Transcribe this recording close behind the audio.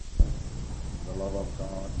the love of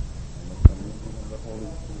God and the communion of the Holy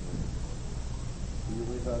Spirit be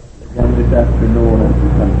with us again this afternoon as we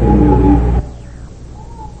continue these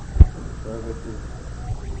services.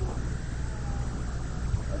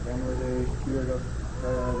 Again with a spirit of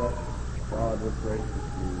prayer that God would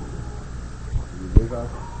graciously be with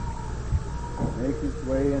us, make His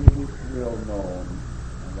way and His will known,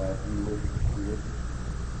 and that He would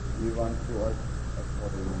give unto us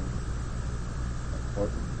according to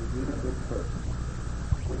His good purpose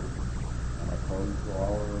and according to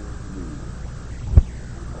our needs.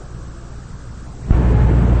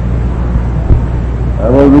 I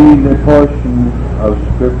will read a portion of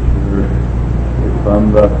Scripture from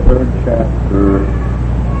the 3rd chapter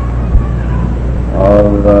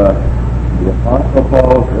of the Apostle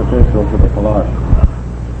Paul's epistle to the Colossians.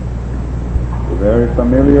 A very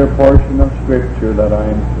familiar portion of Scripture that I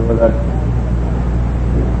am sure that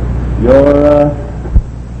your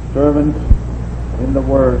servants in the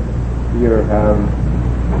Word here have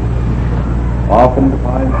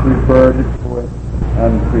oftentimes referred to it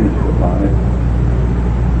and preached upon it.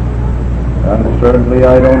 And certainly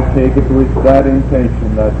I don't take it with that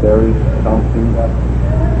intention that there is something that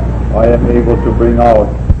I am able to bring out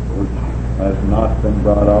which has not been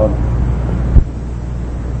brought out.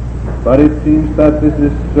 But it seems that this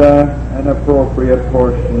is an appropriate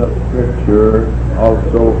portion of Scripture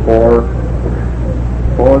also for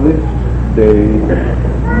this day,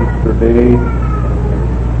 Easter Day,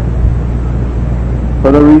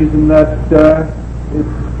 for the reason that it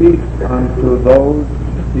speaks unto those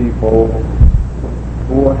people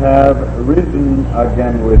who have risen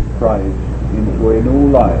again with Christ into a new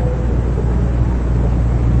life.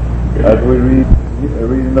 As we read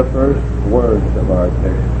in the first words of our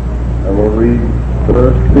text, I will read the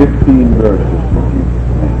first 15 verses in Jesus'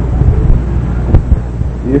 name.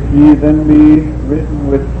 If ye then be risen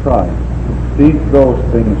with Christ, seek those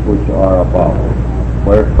things which are above,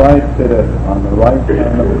 where Christ sitteth on the right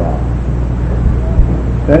hand of God.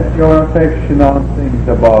 Set your affection on things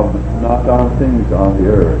above, not on things on the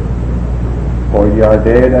earth. For ye are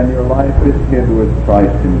dead, and your life is hid with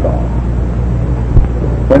Christ in God.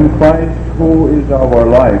 When Christ, who is our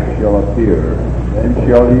life, shall appear, then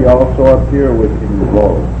shall ye also appear with him in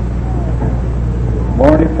glory.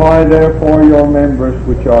 Mortify therefore your members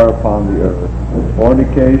which are upon the earth,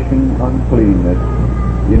 fornication, uncleanness,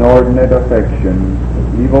 inordinate affection,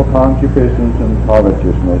 evil concupiscence, and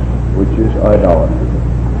covetousness, which is idolatry.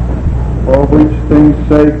 For which things'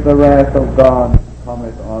 sake the wrath of God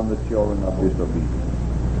cometh on the children of disobedience,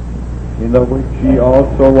 in the which ye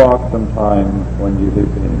also walked sometime when ye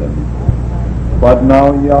lived in them. But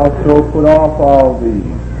now ye also put off all these: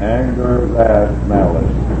 anger, wrath,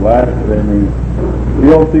 malice, blasphemy,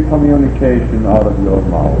 filthy communication out of your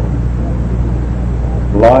mouth.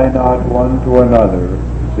 Lie not one to another,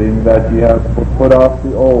 seeing that ye have put off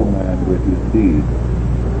the old man with his deeds,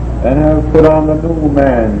 and have put on the new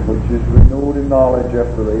man, which is renewed in knowledge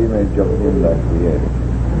after the image of him that created him.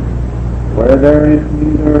 Where there is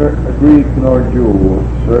neither Greek nor Jew,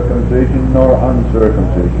 circumcision nor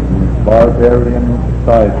uncircumcision, barbarian,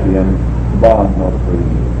 Scythian, bond nor free,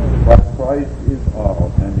 but Christ is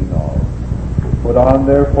all and in all. Put on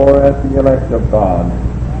therefore as the elect of God,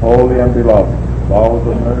 holy and beloved, bowels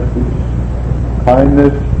of mercies,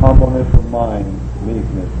 kindness, humbleness of mind,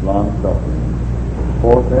 meekness, long-suffering,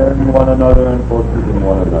 forbearing one another and forgiving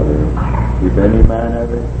one another. If any man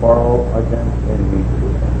have a quarrel against any,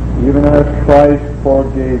 even as Christ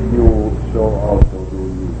forgave you, so also do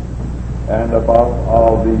you. And above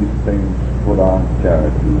all these things put on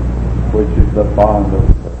charity, which is the bond of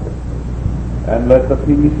perfectness. And let the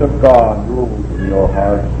peace of God rule in your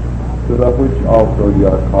hearts, to the which also ye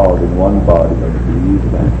are called in one body unto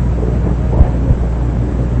evil.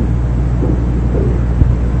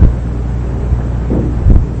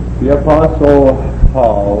 The Apostle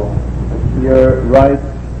Paul here writes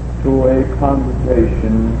to a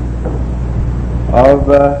congregation of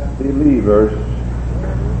believers,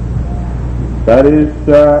 that is,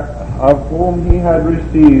 of whom he had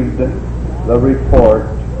received the report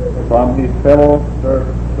from his fellow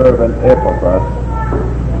servant Epaphras,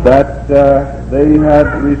 that they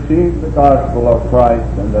had received the gospel of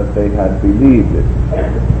Christ and that they had believed it.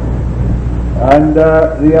 And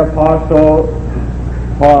the Apostle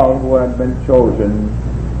Paul, who had been chosen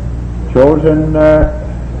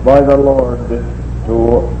by the Lord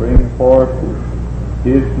to bring forth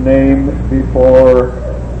his name before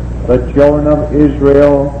the children of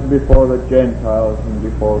Israel, before the Gentiles, and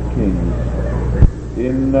before kings,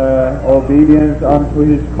 in obedience unto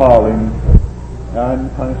his calling, and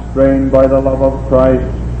constrained by the love of Christ,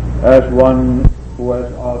 as one who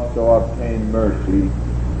has also obtained mercy.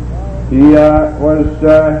 He was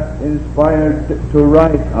inspired to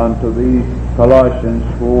write unto these Colossians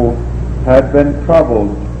who had been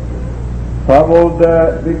troubled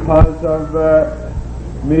because of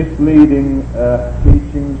misleading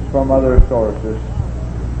teachings from other sources.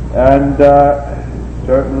 And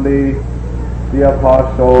certainly the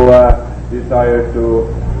apostle desired to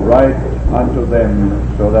write unto them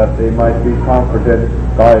so that they might be comforted,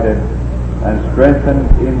 guided, and strengthened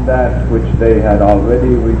in that which they had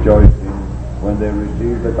already rejoiced in when they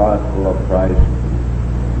received the gospel of Christ.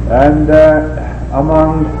 And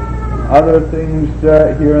among other things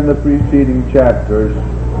here in the preceding chapters,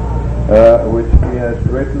 which he has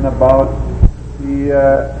written about, he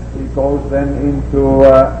goes then into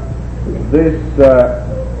this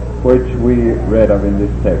which we read of in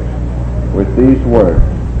this text, with these words,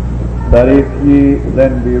 that if ye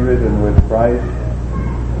then be risen with Christ,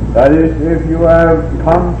 that is, if you have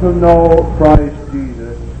come to know Christ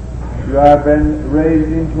Jesus, you have been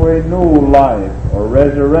raised into a new life, or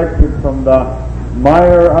resurrected from the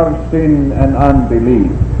mire of sin and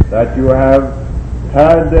unbelief, that you have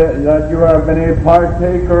been a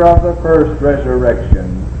partaker of the first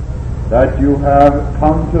resurrection, that you have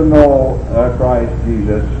come to know Christ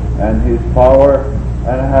Jesus and His power,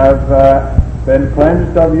 and have been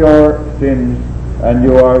cleansed of your sins, and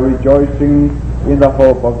you are rejoicing in the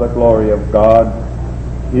hope of the glory of God.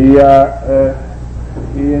 He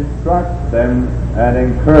instructs them and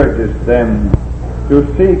encourages them to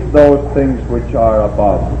seek those things which are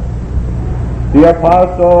above. The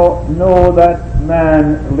apostle knew that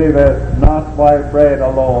man liveth not by bread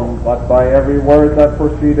alone, but by every word that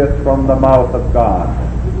proceedeth from the mouth of God.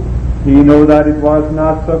 He knew that it was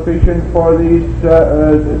not sufficient for these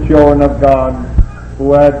children of God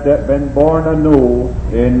who had been born anew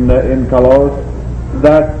in Colossus,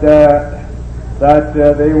 that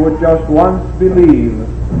they would just once believe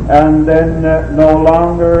and then no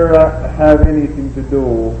longer have anything to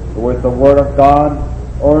do with the Word of God,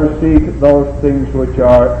 or seek those things which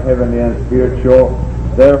are heavenly and spiritual.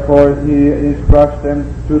 Therefore he instructs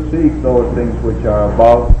them to seek those things which are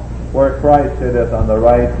above, where Christ sitteth on the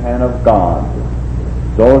right hand of God.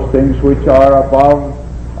 Those things which are above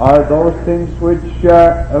are those things which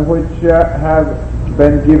have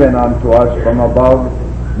been given unto us from above,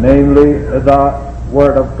 namely the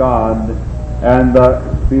Word of God and the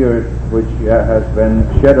Spirit which has been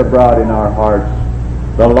shed abroad in our hearts,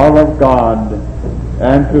 the love of God,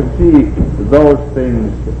 and to seek those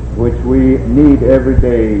things which we need every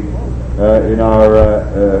day in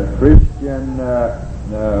our Christian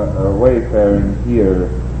wayfaring here,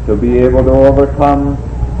 to be able to overcome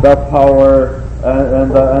the power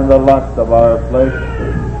and the lust of our flesh,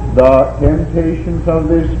 the temptations of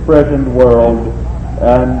this present world,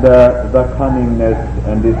 and the cunningness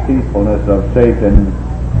and deceitfulness of Satan.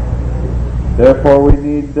 Therefore we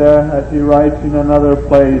need, as he writes in another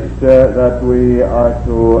place, that we are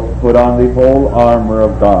to put on the whole armor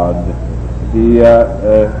of God. He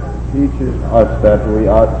teaches us that we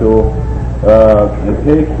ought to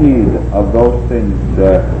take heed of those things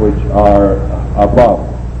which are above,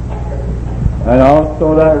 and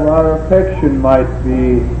also that our affection might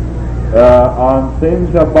be on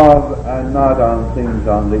things above and not on things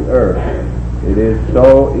on the earth. It is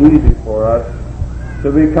so easy for us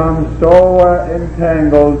to become so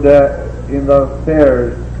entangled in the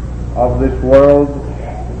affairs of this world,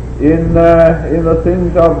 in the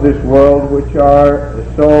things of this world which are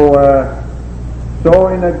so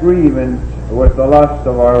in agreement with the lust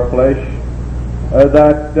of our flesh,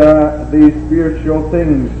 that these spiritual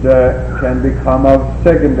things can become of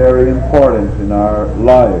secondary importance in our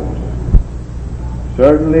lives.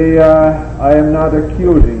 Certainly I am not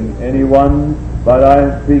accusing anyone, but I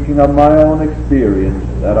am speaking of my own experience,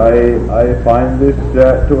 that I find this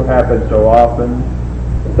to happen so often,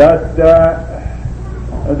 that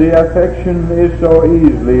the affection is so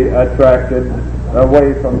easily attracted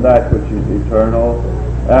away from that which is eternal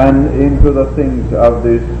and into the things of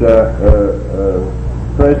this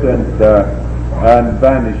present and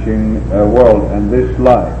vanishing world and this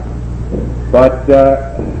life. But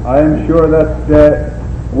I am sure that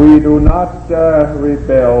we do not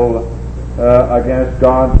rebel against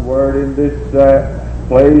God's Word in this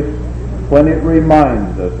place when it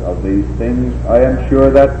reminds us of these things. I am sure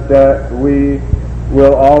that we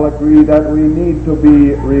will all agree that we need to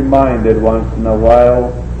be reminded once in a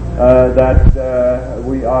while that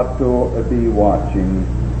we ought to be watching,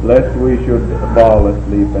 lest we should fall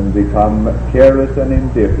asleep and become careless and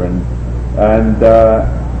indifferent. And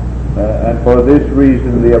for this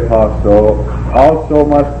reason the apostle also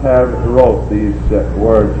must have wrote these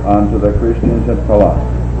words unto the Christians at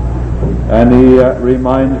Colossus. And he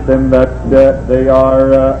reminds them that they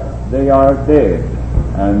are dead,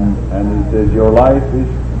 and he says, your life is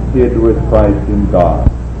hid with Christ in God.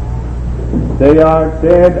 They are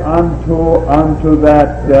dead unto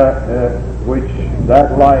that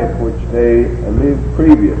life which they lived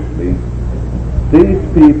previously. These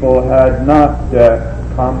people had not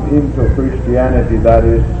come into Christianity, that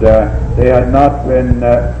is, they had not been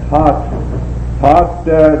taught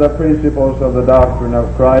the principles of the doctrine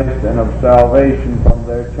of Christ and of salvation from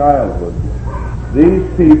their childhood. These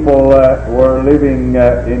people were living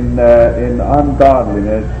in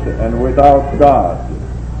ungodliness and without God.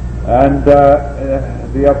 And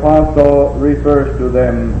the apostle refers to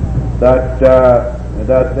them that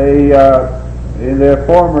they, in their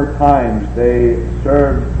former times, they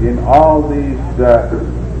served in all these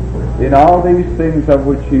things of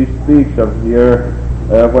which he speaks of here,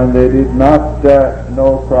 when they did not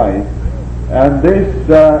know Christ. And this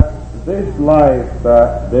life,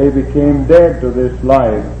 they became dead to this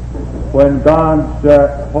life when God's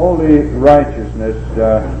holy righteousness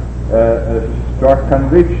struck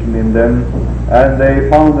conviction in them, and they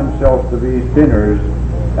found themselves to be sinners,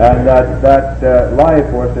 and that life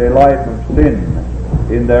was a life of sin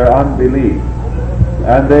in their unbelief.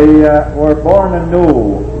 And they were born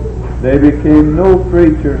anew. They became new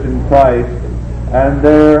creatures in Christ, and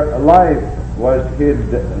their life was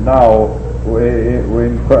hid now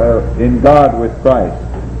in God with Christ.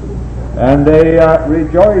 And they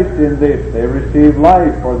rejoiced in this. They received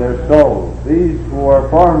life for their souls. These who were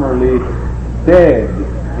formerly dead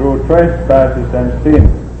through trespasses and sin,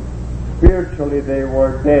 spiritually they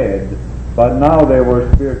were dead, but now they were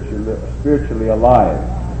spiritually alive.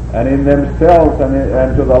 And in themselves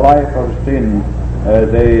and to the life of sin,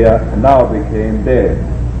 they now became dead.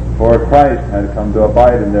 For Christ had come to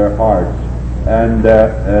abide in their hearts, and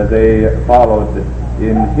they followed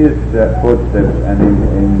in his footsteps and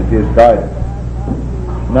in his guidance.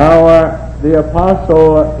 Now the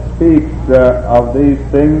apostle speaks of these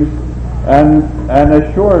things and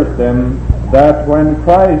assures them that when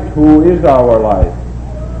Christ, who is our life,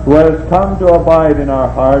 who has come to abide in our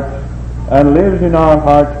hearts and lives in our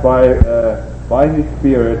hearts by his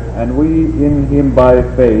Spirit, and we in him by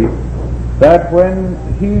faith, that when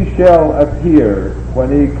he shall appear,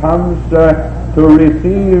 when he comes to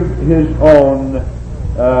receive his own,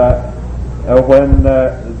 when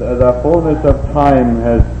the fullness of time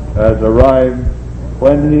has arrived,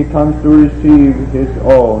 when he comes to receive his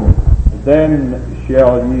own, then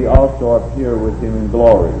shall ye also appear with him in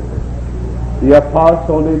glory. The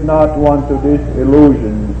apostle did not want to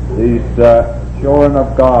disillusion these children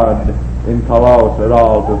of God in Colossus at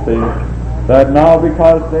all, to think that now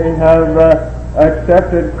because they have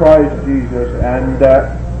accepted Christ Jesus, and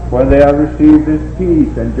when they have received this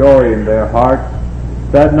peace and joy in their hearts,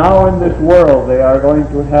 that now in this world they are going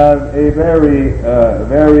to have a very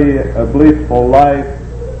blissful life,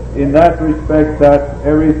 in that respect that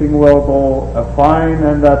everything will go fine,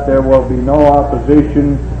 and that there will be no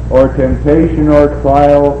opposition or temptation or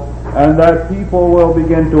trial, and that people will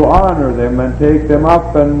begin to honor them and take them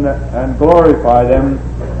up and glorify them.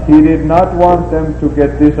 He did not want them to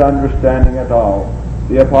get this understanding at all.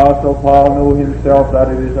 The Apostle Paul knew himself that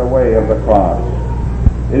it is a way of the cross.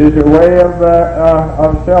 It is a way of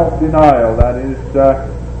self-denial. That is that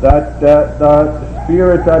the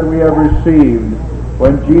Spirit that we have received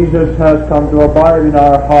when Jesus has come to abide in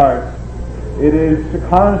our hearts, it is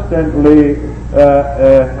constantly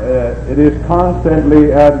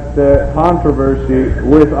at controversy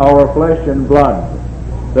with our flesh and blood.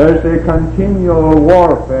 There's a continual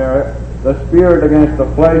warfare, the Spirit against the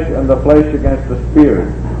flesh and the flesh against the Spirit.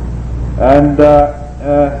 And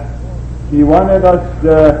he wanted us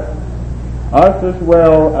as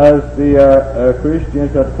well as the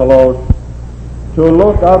Christians at Colossus to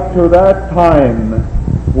look up to that time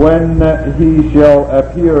when he shall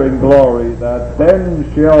appear in glory, that then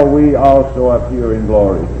shall we also appear in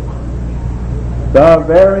glory. The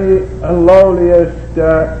very lowliest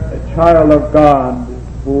child of God,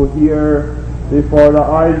 who here before the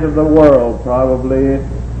eyes of the world probably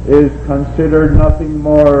is considered nothing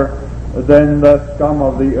more than the scum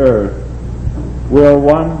of the earth, will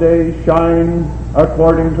one day shine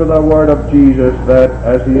according to the word of Jesus, that,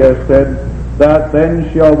 as he has said, that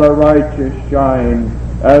then shall the righteous shine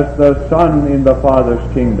as the sun in the Father's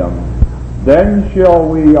kingdom. Then shall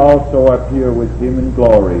we also appear with him in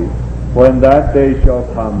glory, when that day shall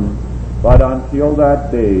come. But until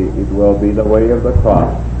that day it will be the way of the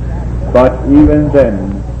cross. But even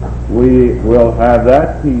then we will have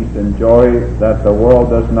that peace and joy that the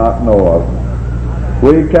world does not know of.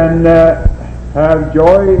 We can have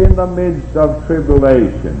joy in the midst of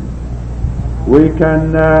tribulation. We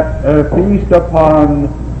can feast upon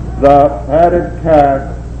the fatted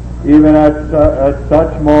calf even at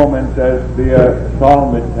such moments as the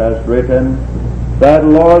psalmist has written, that,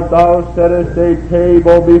 Lord, thou settest a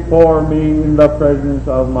table before me in the presence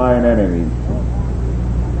of mine enemies.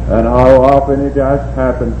 And how often it has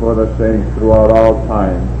happened for the saints throughout all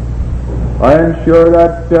time. I am sure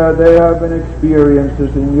that there have been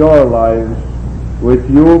experiences in your lives with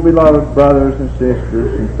you, beloved brothers and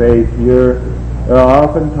sisters in faith here,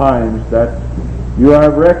 oftentimes that you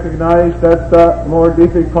have recognized that the more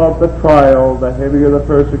difficult the trial, the heavier the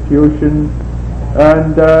persecution,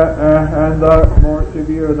 and the more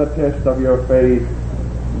severe the test of your faith,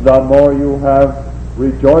 the more you have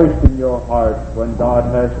rejoiced in your heart when God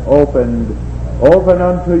has opened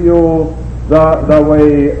unto you the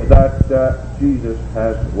way that Jesus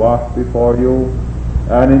has walked before you,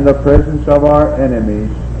 and in the presence of our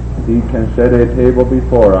enemies he can set a table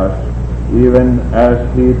before us, even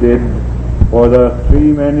as he did for the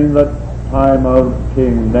three men in the time of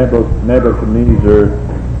King Nebuchadnezzar,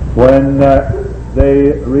 when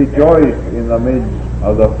they rejoiced in the midst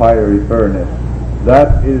of the fiery furnace.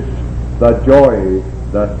 That is the joy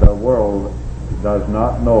that the world does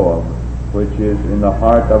not know of, which is in the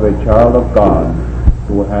heart of a child of God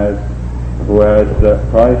who has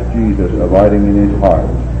Christ Jesus abiding in his heart.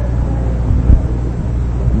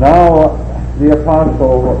 Now the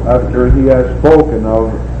apostle, after he has spoken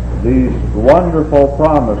of these wonderful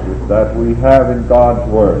promises that we have in God's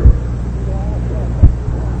Word,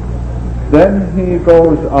 then he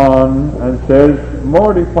goes on and says,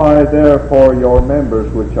 mortify therefore your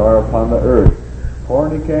members which are upon the earth,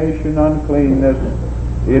 fornication, uncleanness,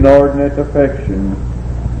 inordinate affection,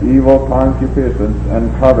 evil concupiscence,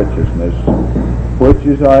 and covetousness, which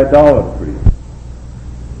is idolatry.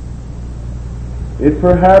 It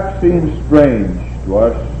perhaps seems strange to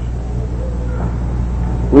us.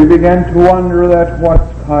 We began to wonder that what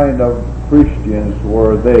kind of Christians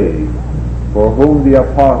were they for whom the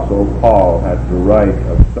Apostle Paul had to write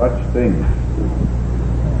of such things.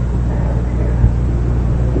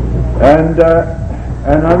 And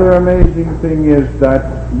another amazing thing is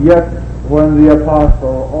that yet when the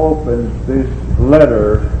Apostle opens this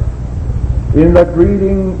letter, in the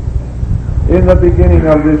beginning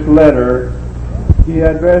of this letter, he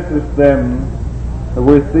addresses them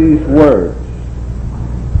with these words: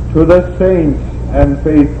 to the saints and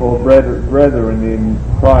faithful brethren in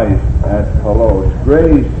Christ at Colossians,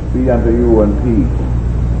 grace be unto you and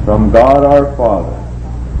peace from God our Father.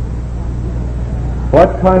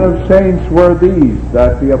 What kind of saints were these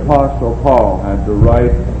that the Apostle Paul had to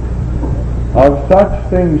write of such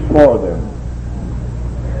things for them?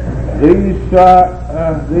 These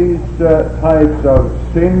types of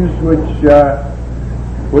sins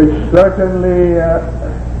which certainly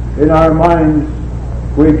in our minds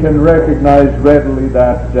we can recognize readily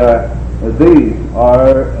that these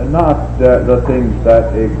are not the things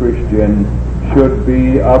that a Christian should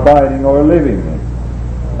be abiding or living in.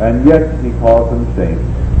 And yet he calls them saints.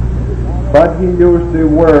 But he used the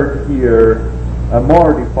word here,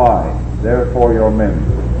 mortify, therefore your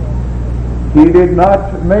members. He did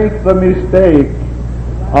not make the mistake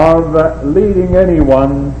of leading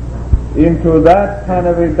anyone into that kind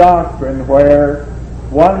of a doctrine where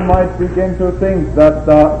one might begin to think that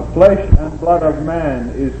the flesh and blood of man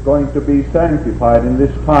is going to be sanctified in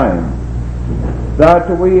this time, that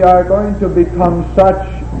we are going to become such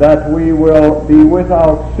that we will be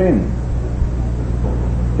without sin.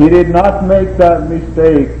 He did not make that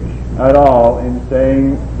mistake at all in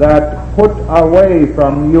saying that put away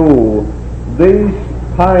from you these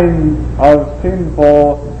kinds of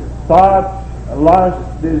sinful thoughts,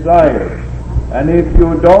 lusts, desires. And if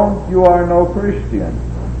you don't, you are no Christian.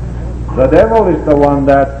 The devil is the one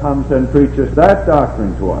that comes and preaches that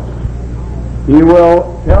doctrine to us. He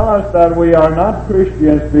will tell us that we are not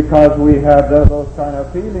Christians because we have those kind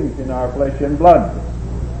of feelings in our flesh and blood.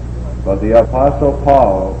 But the Apostle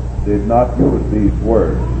Paul did not use these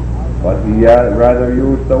words, but he rather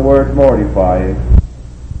used the word mortify.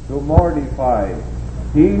 To mortify.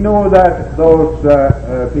 He knew that those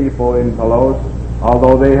people in Colossus,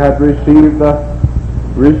 although they had received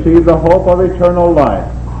the hope of eternal life,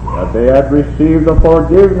 that they had received the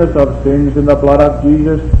forgiveness of sins in the blood of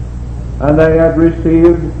Jesus, and they had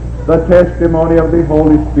received the testimony of the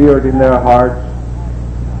Holy Spirit in their hearts,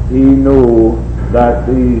 he knew that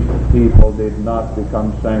these people did not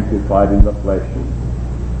become sanctified in the flesh.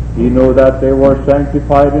 He knew that they were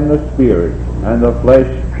sanctified in the Spirit, and the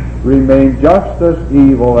flesh remained just as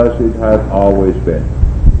evil as it had always been.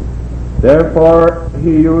 Therefore,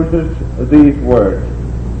 he uses these words,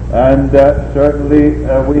 And certainly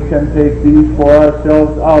we can take these for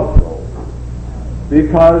ourselves also.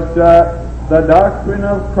 Because the doctrine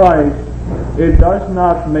of Christ, it does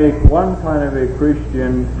not make one kind of a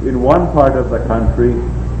Christian in one part of the country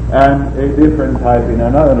and a different type in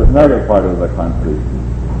another part of the country.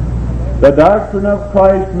 The doctrine of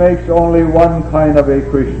Christ makes only one kind of a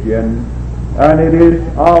Christian, and it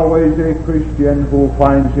is always a Christian who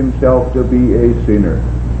finds himself to be a sinner.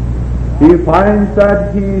 He finds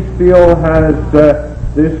that he still has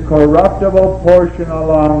this corruptible portion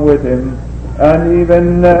along with him, and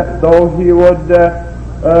even though he would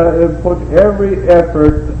put every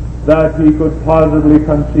effort that he could possibly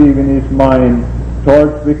conceive in his mind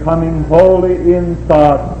towards becoming holy in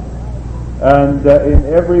thought and in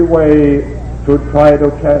every way to try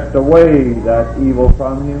to cast away that evil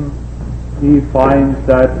from him, he finds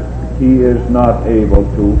that he is not able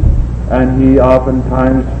to, and he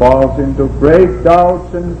oftentimes falls into great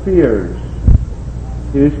doubts and fears.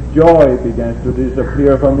 His joy begins to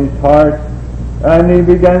disappear from his heart, and he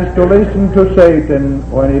begins to listen to Satan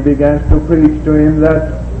when he begins to preach to him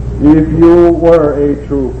that if you were a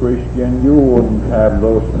true Christian, you wouldn't have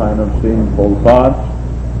those kind of sinful thoughts,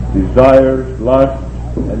 desires,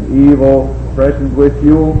 lusts, and evil present with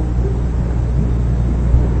you.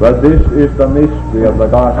 But this is the mystery of the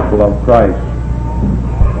gospel of Christ.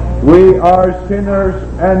 We are sinners,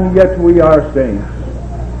 and yet we are saints.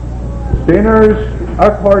 Sinners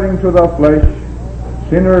according to the flesh,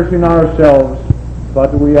 sinners in ourselves,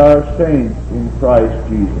 but we are saints in Christ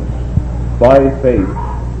Jesus. By faith,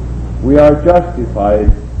 we are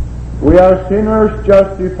justified. We are sinners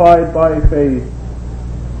justified by faith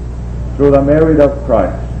through the merit of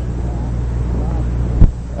Christ.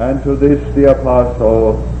 And to this the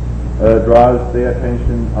apostle draws the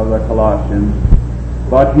attention of the Colossians,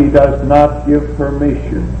 but he does not give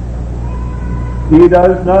permission. He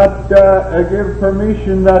does not give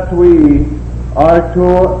permission that we are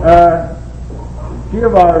to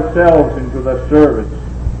give ourselves into the service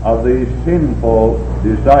of these sinful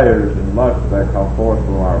desires and lusts that come forth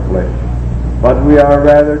from our flesh. But we are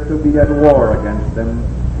rather to be at war against them,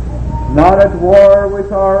 not at war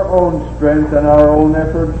with our own strength and our own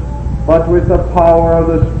efforts, but with the power of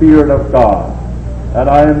the Spirit of God. And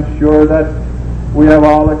I am sure that we have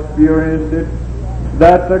all experienced it,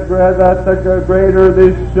 that the greater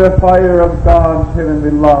this fire of God's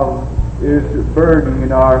heavenly love is burning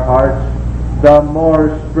in our hearts, the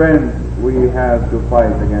more strength we have to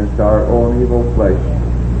fight against our own evil flesh,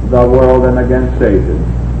 the world, and against Satan.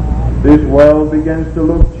 This world begins to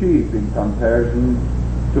look cheap in comparison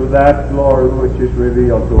to that glory which is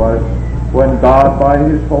revealed to us when God, by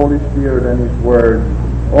His Holy Spirit and His Word,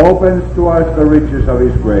 opens to us the riches of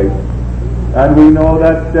His grace. And we know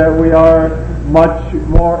that we are much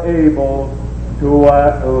more able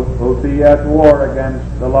to be at war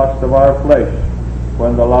against the lust of our flesh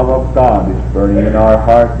when the love of God is burning in our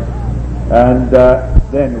hearts, and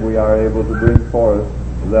then we are able to bring forth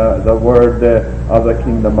the word of the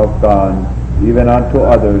kingdom of God even unto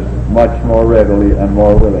others much more readily and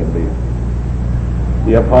more willingly.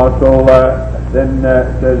 The apostle then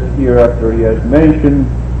says here, after he has mentioned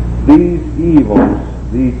these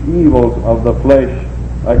evils of the flesh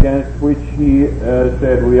against which he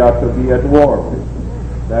said we ought to be at war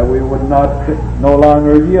with, that we would no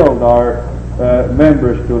longer yield our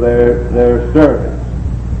members to their service.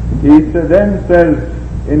 He then says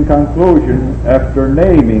in conclusion, after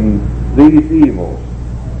naming these evils,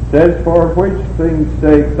 says, for which things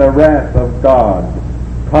sake the wrath of God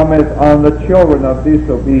cometh on the children of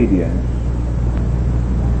disobedience.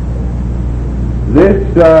 This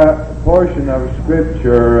portion of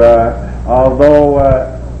Scripture, although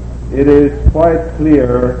it is quite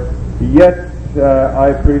clear, yet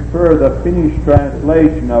I prefer the Finnish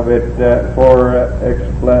translation of it for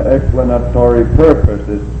explanatory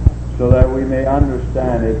purposes, so that we may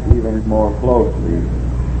understand it even more closely.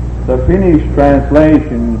 The Finnish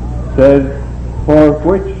translation says, for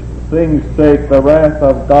which things sake the wrath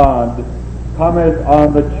of God cometh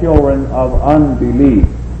on the children of unbelief.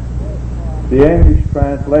 The English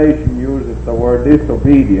translation uses the word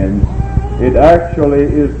disobedience. It actually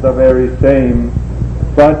is the very same,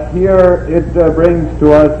 but here it brings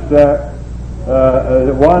to us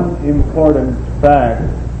one important fact,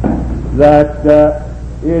 that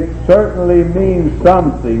it certainly means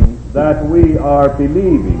something that we are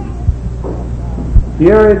believing.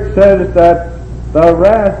 Here it says that the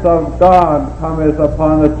wrath of God cometh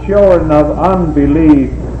upon the children of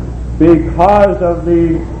unbelief because of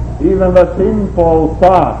even the sinful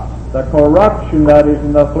thoughts, the corruption that is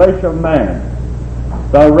in the flesh of man.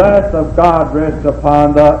 The wrath of God rests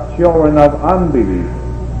upon the children of unbelief.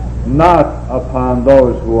 not upon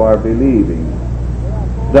those who are believing.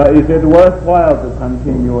 Is it worthwhile to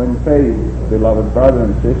continue in faith, beloved brother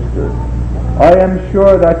and sister? I am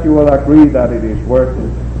sure that you will agree that it is worth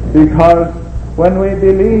it, because when we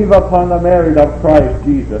believe upon the merit of Christ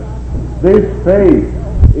Jesus, this faith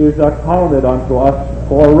is accounted unto us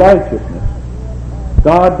for righteousness.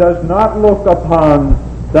 God does not look upon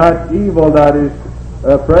that evil that is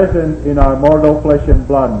present in our mortal flesh and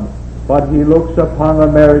blood, but he looks upon the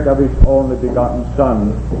merit of his only begotten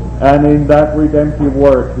Son, and in that redemptive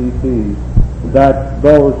work he sees that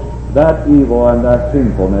that evil and that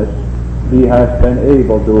sinfulness he has been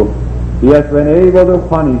able to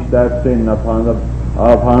punish that sin upon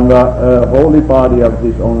the holy body of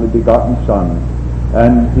his only begotten Son,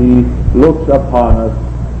 and he looks upon us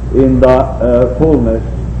in the fullness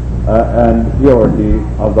and purity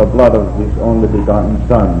of the blood of his only begotten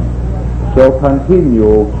Son. So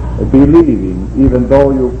continue believing, even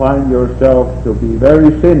though you find yourself to be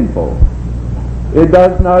very sinful. It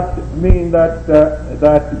does not mean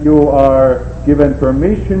that you are given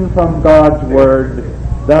permission from God's Word,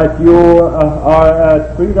 that you are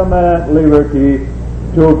at freedom and at liberty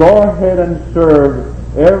to go ahead and serve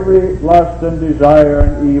every lust and desire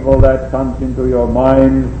and evil that comes into your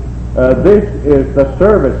mind. This is the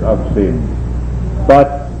service of sin.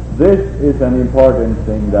 But this is an important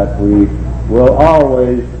thing, that we will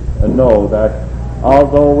always know that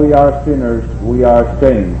although we are sinners, we are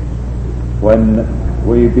saints when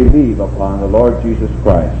we believe upon the Lord Jesus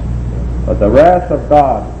Christ. But the wrath of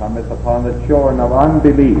God cometh upon the children of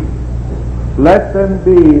unbelief. Let them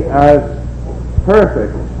be as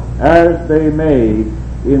perfect as they may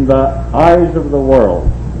in the eyes of the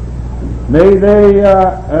world. May they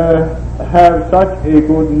have such a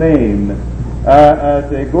good name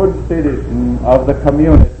as a good citizen of the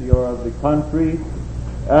community or of the country,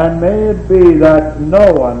 and may it be that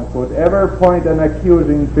no one could ever point an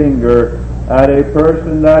accusing finger at a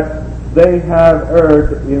person that they have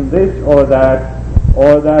erred in this or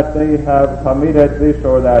that they have committed this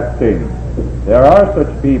or that sin. There are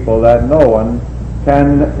such people that no one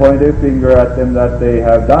can point a finger at them that they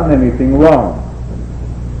have done anything wrong.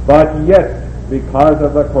 But yet, because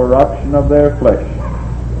of the corruption of their flesh,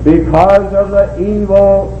 because of the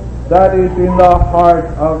evil that is in the heart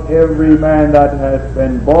of every man that has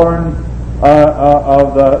been born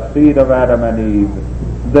of the seed of Adam and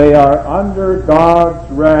Eve, they are under God's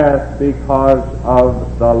wrath because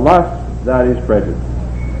of the lust that is present.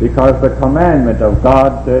 Because the commandment of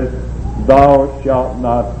God says, "Thou shalt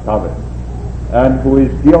not covet." And who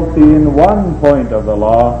is guilty in one point of the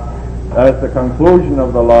law, as the conclusion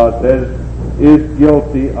of the law says, is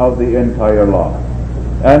guilty of the entire law.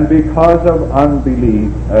 And because of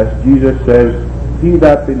unbelief, as Jesus says, he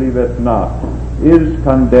that believeth not is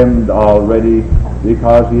condemned already,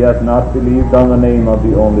 because he hath not believed on the name of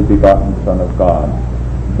the only begotten Son of God.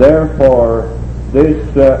 Therefore, this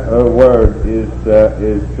word is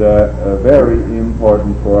very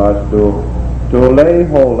important for us to lay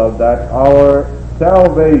hold of, that our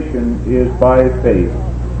salvation is by faith.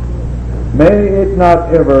 May it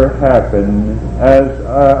not ever happen, as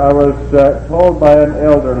I was told by an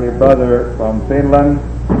elderly brother from Finland,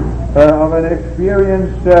 of an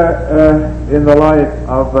experience in the life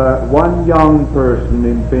of one young person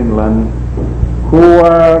in Finland who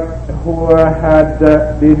had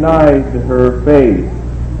denied her faith.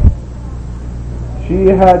 She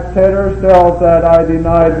had said herself that I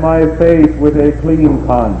denied my faith with a clean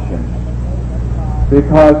conscience,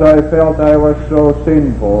 because I felt I was so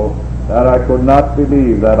sinful that I could not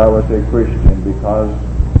believe that I was a Christian, because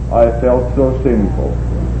I felt so sinful.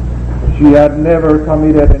 She had never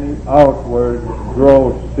committed any outward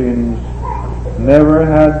gross sins, never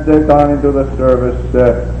had gone into the service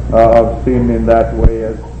of sin in that way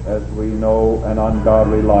as we know, an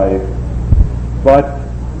ungodly life. But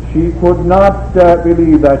she could not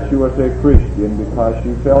believe that she was a Christian, because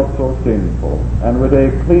she felt so sinful, and with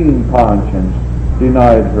a clean conscience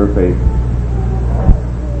denied her faith.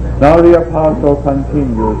 Now the apostle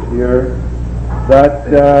continues here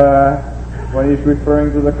that when he's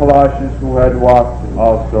referring to the Colossians who had walked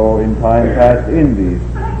also in time past in these,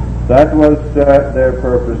 that was their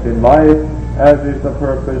purpose in life, as is the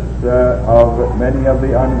purpose of many of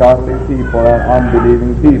the ungodly people and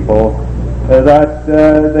unbelieving people, that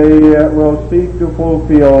they will seek to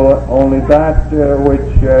fulfill only that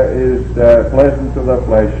which is pleasant to the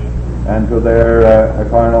flesh and to their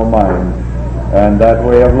carnal mind, and that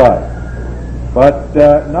way of life. But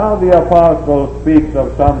now the apostle speaks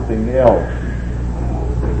of something else.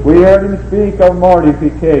 We heard him speak of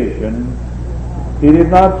mortification. He did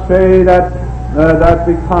not say that that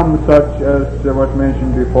become such as was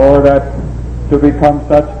mentioned before, that to become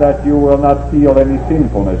such that you will not feel any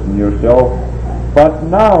sinfulness in yourself. But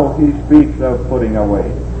now he speaks of putting away.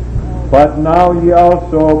 But now ye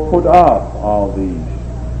also put off all these: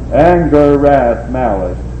 anger, wrath,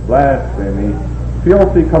 malice, blasphemy,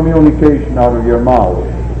 filthy communication out of your mouth.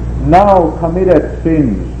 Now committed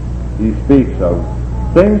sins he speaks of,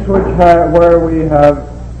 things where we have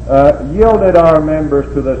yielded our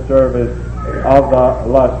members to the service of the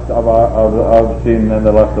lust of sin and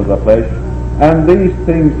the lust of the flesh, and these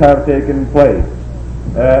things have taken place.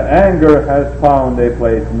 Anger has found a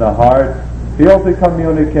place in the heart, filthy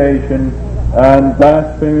communication and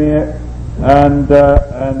blasphemy and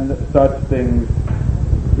such things.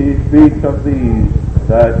 He speaks of these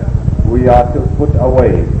that we ought to put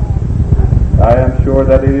away. I am sure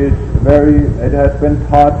that it has been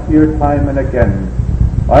taught here time and again.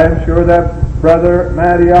 I am sure that Brother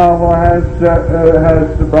Mattiaho has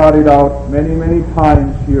brought it out many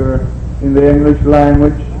times here in the English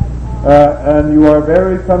language, and you are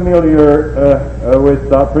very familiar with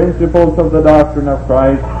the principles of the doctrine of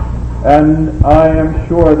Christ, and I am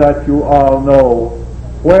sure that you all know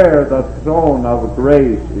where the throne of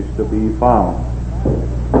grace is to be found.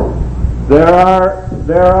 There are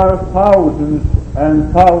thousands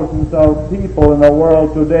and thousands of people in the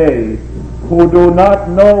world today who do not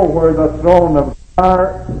know where the throne of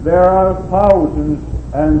there are thousands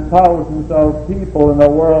and thousands of people in the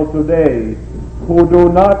world today who do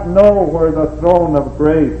not know where the throne of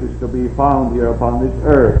grace is to be found here upon this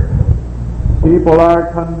earth. People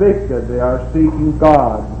are convicted, they are seeking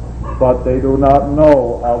God, but they do not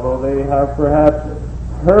know, although they have perhaps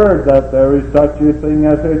heard that there is such a thing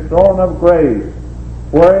as a throne of grace,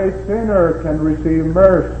 where a sinner can receive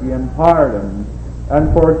mercy and pardon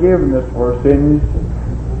and forgiveness for sins.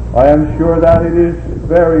 I am sure that it is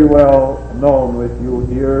very well known with you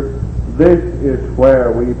here. This is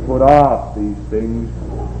where we put off these things.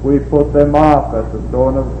 We put them off at the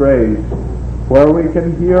throne of grace, where we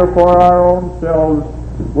can hear for our own selves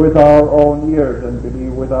with our own ears and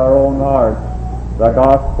believe with our own hearts the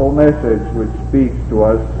gospel message which speaks to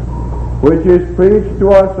us, which is preached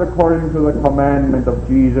to us according to the commandment of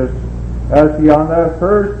Jesus, as he on the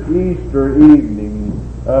first Easter evening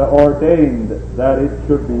ordained that it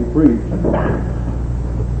should be preached,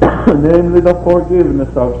 namely the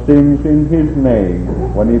forgiveness of sins in his name,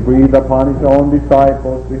 when he breathed upon his own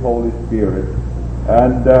disciples the Holy Spirit,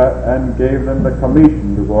 and gave them the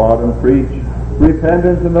commission to go out and preach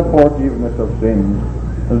repentance and the forgiveness of sins.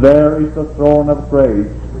 There is the throne of grace,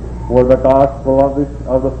 where the gospel of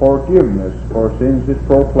the forgiveness for sins is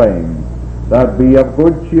proclaimed, that be of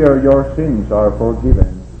good cheer, your sins are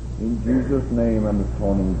forgiven in Jesus' name and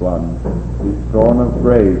atoning blood. This throne of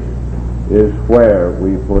grace is where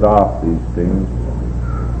we put off these things.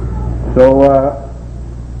 So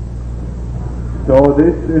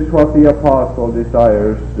this is what the apostle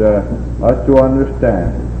desires us to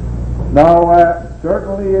understand. Now,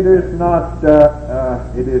 certainly it is not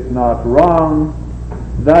wrong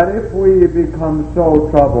that if we become so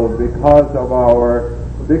troubled because of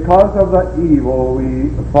the evil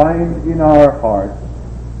we find in our hearts,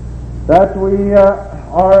 that we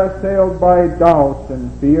are assailed by doubts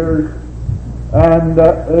and fears, and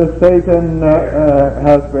Satan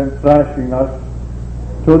has been thrashing us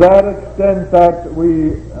to that extent that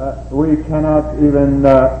we cannot even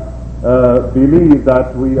believe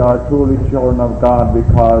that we are truly children of God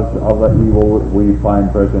because of the evil we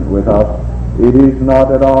find present with us. It is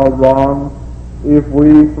not at all wrong if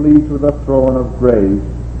we flee to the throne of grace,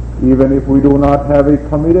 even if we do not have a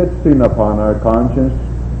committed sin upon our conscience.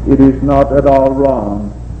 It is not at all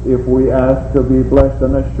wrong if we ask to be blessed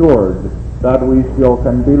and assured that we still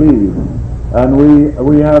can believe. And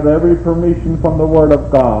we have every permission from the Word of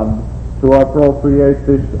God to appropriate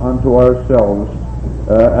this unto ourselves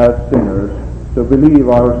as sinners, to believe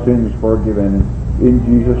our sins forgiven in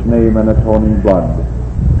Jesus' name and atoning blood.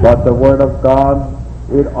 But the Word of God,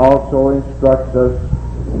 it also instructs us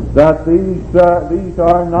that these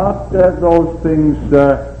are not those things.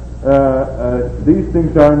 These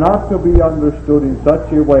things are not to be understood in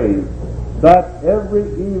such a way that every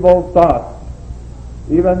evil thought,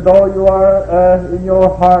 even though you are in your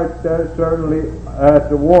heart certainly at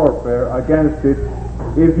the warfare against it,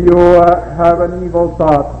 if you have an evil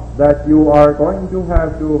thought, that you are going to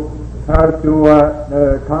have to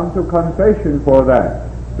come to confession for that,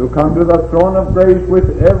 to come to the throne of grace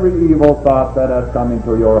with every evil thought that has come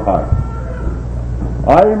into your heart.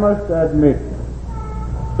 I must admit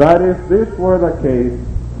that if this were the case,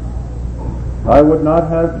 I would not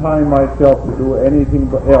have time myself to do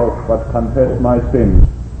anything else but confess my sins.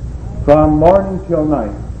 from morning till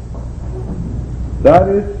night. That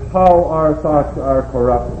is how our thoughts are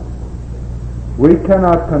corrupt. We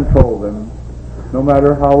cannot control them, no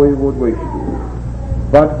matter how we would wish to.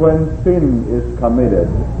 But when sin is committed,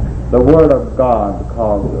 the Word of God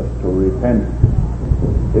calls us to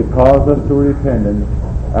repentance. It calls us to repentance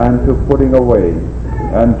and to putting away.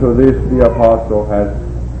 And to this the Apostle has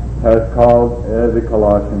called the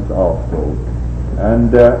Colossians also.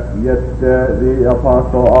 And yet the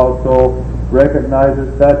Apostle also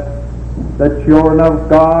recognizes that the children of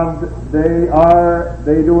God,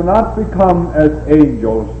 they do not become as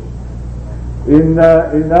angels in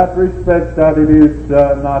that respect, that it is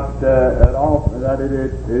not at all, that it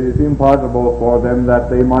is impossible for them that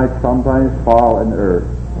they might sometimes fall and err.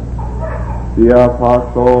 The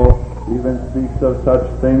Apostle even speaks of such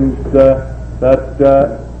things that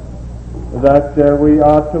we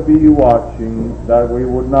ought to be watching, that we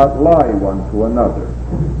would not lie one to another.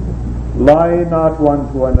 Lie not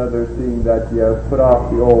one to another, seeing that ye have put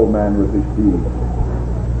off the old man with his deeds.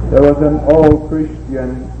 There was an old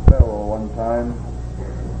Christian fellow one time.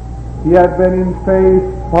 He had been in faith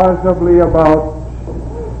possibly about,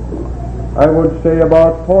 I would say,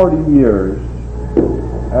 about 40 years.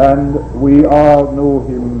 And we all knew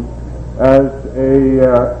him as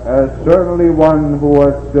certainly one who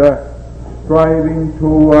was striving to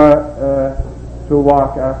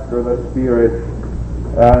walk after the Spirit,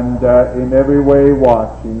 and in every way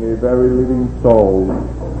watching a very living soul.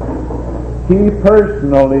 He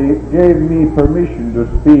personally gave me permission to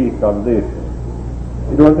speak of this.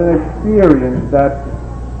 It was an experience that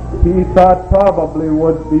he thought probably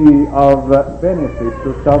would be of benefit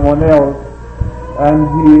to someone else, and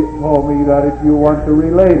he told me that if you want to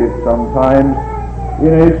relate it sometimes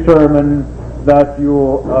in a sermon, that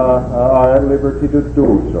you are at liberty to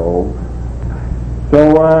do so. So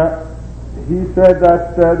he said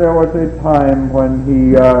that there was a time when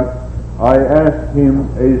I asked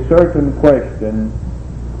him a certain question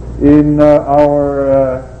in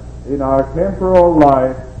our temporal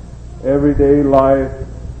life, everyday life,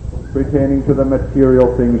 pertaining to the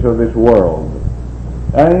material things of this world.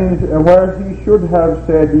 And where he should have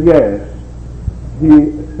said yes,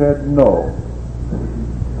 he said no.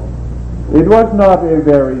 It was not a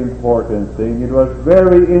very important thing. It was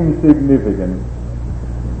very insignificant.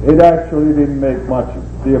 It actually didn't make much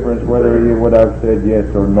difference whether he would have said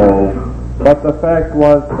yes or no. But the fact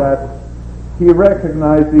was that he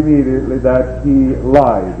recognized immediately that he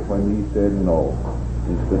lied when he said no,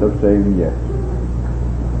 instead of saying yes.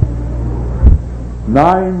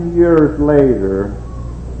 9 years later,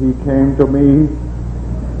 he came to me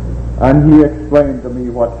and he explained to me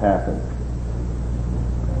what happened.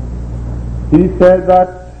 He said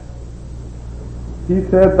that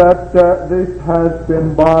this has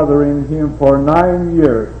been bothering him for 9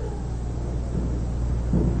 years.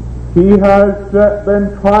 He has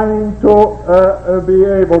been trying to be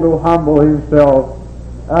able to humble himself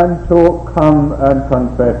and to come and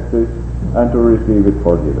confess this and to receive it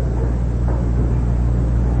forgiven.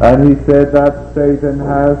 And he said that Satan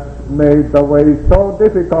has made the way so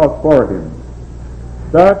difficult for him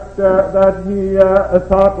that he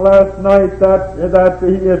thought last night that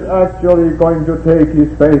he is actually going to take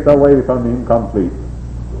his faith away from him completely.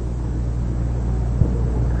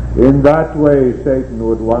 In that way, Satan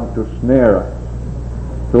would want to snare us,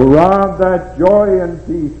 to rob that joy and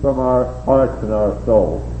peace from our hearts and our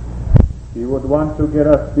souls. He would want to get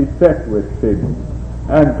us beset with sin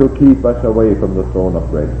and to keep us away from the throne of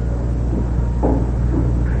grace.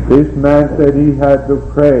 This man said he had to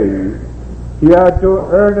pray. He had to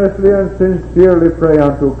earnestly and sincerely pray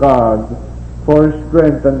unto God for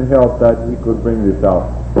strength and help that he could bring this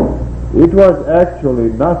out. It was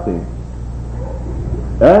actually nothing.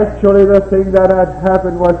 Actually, the thing that had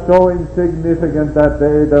happened was so insignificant that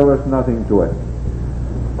there was nothing to it.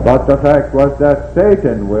 But the fact was that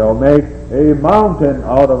Satan will make a mountain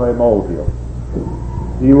out of a molehill.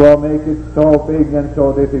 He will make it so big and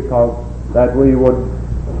so difficult that we would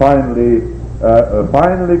finally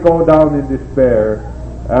go down in despair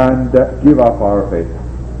and give up our faith.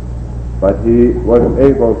 But he was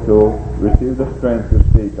able to receive the strength to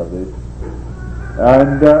speak of this.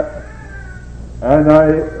 And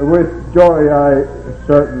with joy, I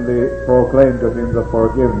certainly proclaimed to him the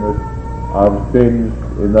forgiveness of sins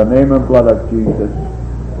in the name and blood of Jesus.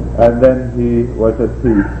 And then he was at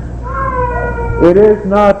peace. It is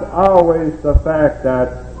not always the fact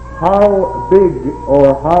that how big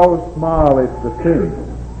or how small is the sin.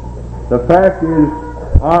 The fact is,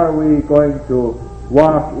 are we going to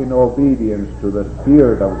walk in obedience to the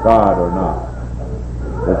Spirit of God or not?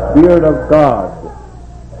 The Spirit of God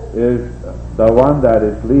is the one that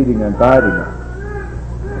is leading and guiding us.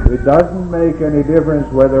 It doesn't make any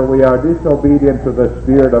difference whether we are disobedient to the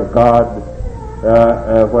Spirit of God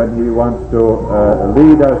when He wants to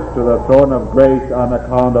lead us to the throne of grace on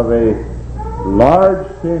account of a large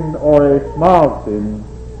sin or a small sin,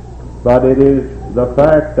 but it is the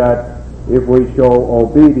fact that if we show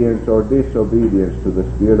obedience or disobedience to the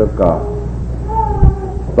Spirit of God.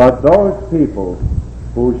 But those people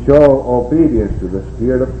who show obedience to the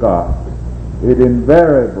Spirit of God, it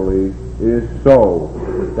invariably is so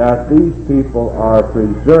that these people are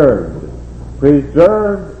preserved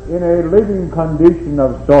in a living condition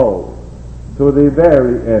of soul to the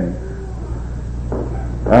very end.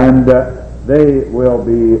 And they will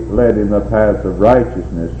be led in the path of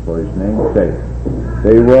righteousness for His name's sake.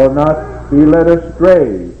 They will not be led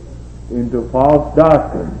astray into false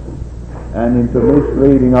doctrines and into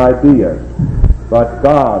misleading ideas, but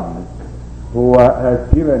God, who has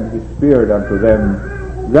given His Spirit unto them,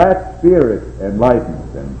 that Spirit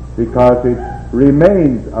enlightens them, because it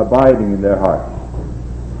remains abiding in their hearts.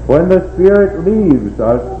 When the Spirit leaves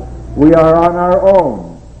us, we are on our own.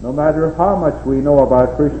 No matter how much we know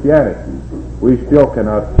about Christianity, we still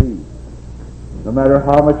cannot see. No matter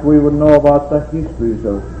how much we would know about the histories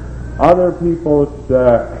of other people's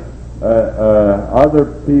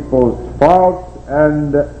faults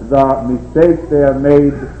and the mistakes they have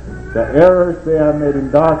made, the errors they have made in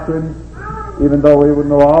doctrine, even though we would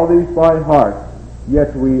know all these by heart,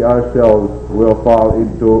 yet we ourselves will fall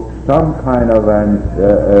into some kind of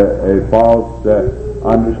a false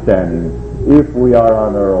understanding if we are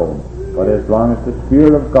on our own. But as long as the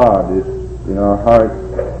Spirit of God is in our hearts,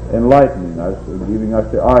 enlightening us and giving us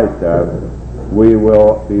the eye salve, we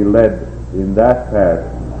will be led in that path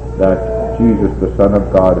that Jesus, the Son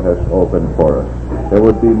of God, has opened for us. There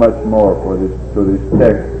would be much more to this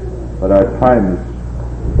text, but our time is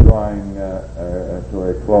drawing to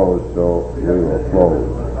a close, so we will close.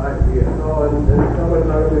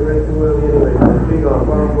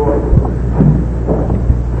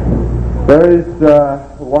 There is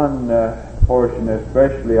one portion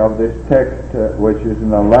especially of this text which is in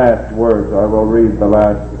the last words. I will read the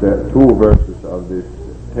last two verses of this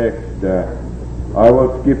text. I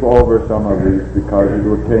will skip over some of these because it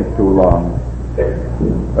would take too long.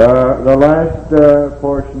 The last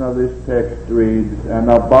portion of this text reads, "And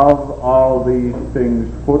above all these things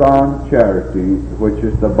put on charity, which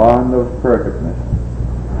is the bond of perfectness."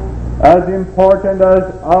 As important as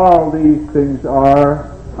all these things are,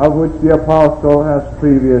 of which the apostle has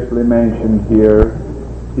previously mentioned here,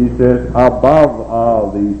 he says, above all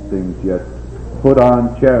these things yet put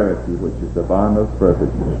on charity, which is the bond of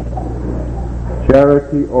perfectness.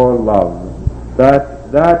 Charity or love,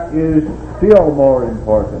 that is still more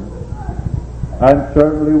important. And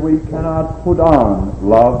certainly we cannot put on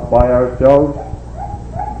love by ourselves.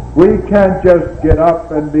 We can't just get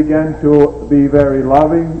up and begin to be very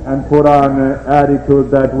loving and put on an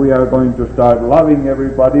attitude that we are going to start loving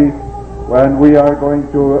everybody when we are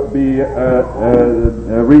going to be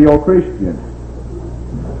real Christians.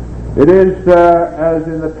 It is as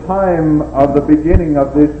in the time of the beginning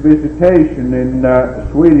of this visitation in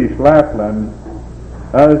Swedish Lapland,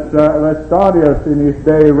 as Lestadius in his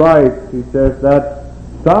day writes, he says that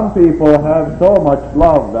some people have so much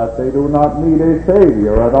love that they do not need a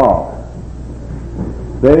Savior at all.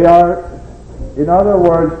 They are, in other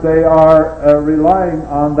words, they are relying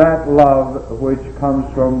on that love which comes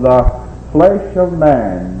from the flesh of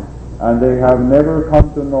man, and they have never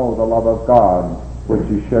come to know the love of God, which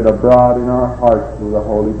is shed abroad in our hearts through the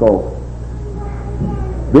Holy Ghost.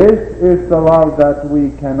 This is the love that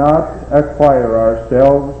we cannot acquire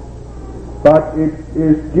ourselves, but it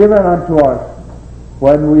is given unto us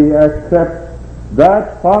when we accept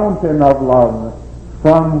that fountain of love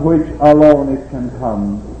from which alone it can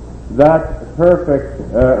come, that perfect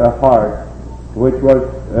heart which was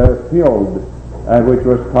filled and which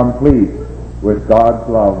was complete with God's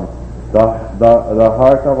love, the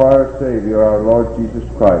heart of our Savior, our Lord Jesus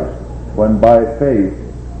Christ, when by faith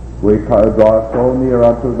we draw so near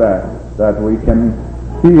unto that we can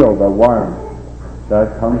feel the warmth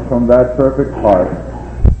that comes from that perfect heart.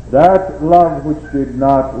 That love which did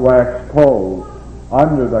not wax cold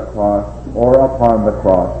under the cross or upon the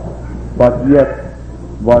cross, but yet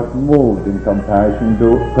was moved in compassion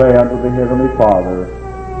to pray unto the Heavenly Father,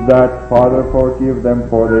 that, Father, forgive them,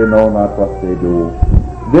 for they know not what they do.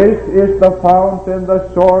 This is the fountain,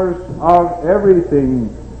 the source of everything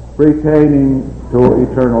pertaining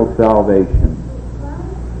to eternal salvation.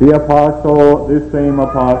 The apostle, this same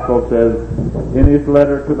apostle, says in his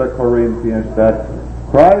letter to the Corinthians that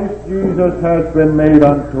Christ Jesus has been made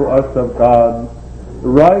unto us of God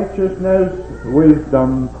righteousness,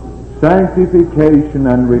 wisdom, sanctification,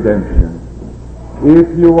 and redemption.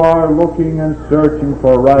 If you are looking and searching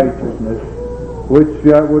for righteousness, which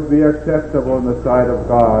would be acceptable in the sight of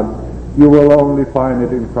God, you will only find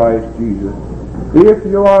it in Christ Jesus. If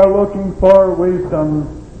you are looking for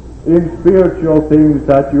wisdom in spiritual things,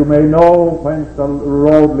 that you may know whence the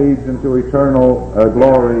road leads into eternal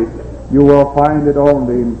glory, you will find it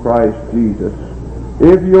only in Christ Jesus.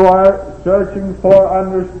 If you are searching for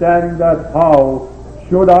understanding that how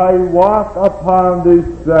should I walk upon this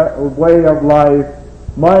way of life,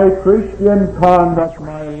 my Christian conduct,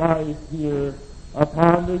 my life here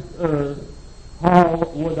upon this earth,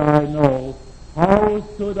 how would I know? How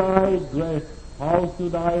should I dress? How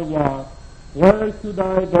should I walk? Where should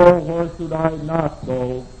I go? Where should I not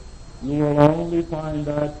go? You will only find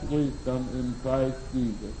that wisdom in Christ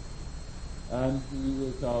Jesus. And He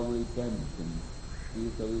is our redemption. He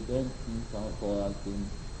is a redemption for our sins.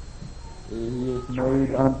 He is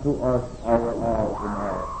made unto us our all in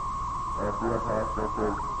all, as the apostle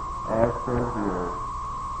says also here.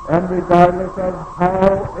 And regardless of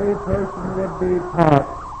how a person would be taught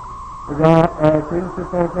the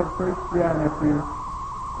principles of Christianity,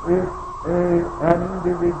 if an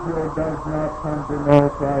individual does not come to know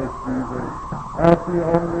Christ Jesus as the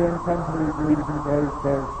only and complete reason for his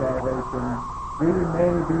soul's salvation, we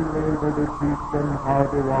may be able to teach them how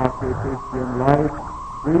to walk a Christian life.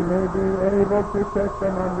 We may be able to set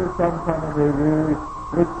them under some kind of a rule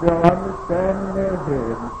which they'll understand in their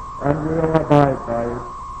head and will abide by it,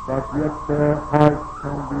 but yet their hearts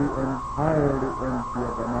can be entirely empty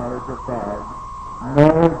of the knowledge of God.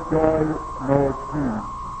 No joy, no peace,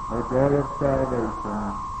 no joy of salvation,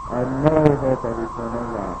 and no hope of eternal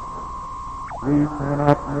life. We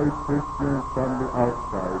cannot make Christians from the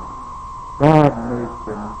outside. God makes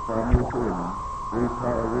them from within. We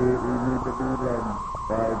need to be led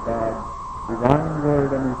by God's divine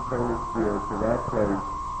word and His Holy Spirit to that place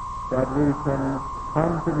that we can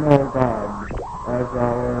come to know God as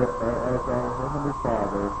our Heavenly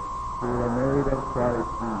Father, through the name of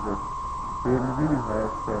Christ Jesus, whom He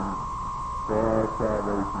has sent for our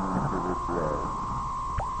salvation into this world.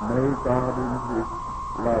 May God in His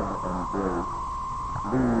love and grace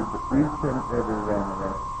lead each and every one of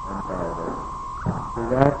us and guide us to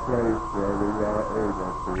that place where we are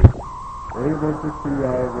able to see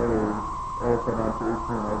our ways open unto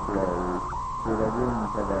eternal glory through the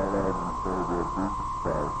wings of our Lord and Savior Jesus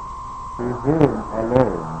Christ, to whom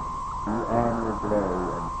alone be honor, glory,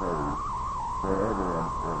 and praise forever and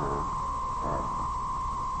ever. Amen.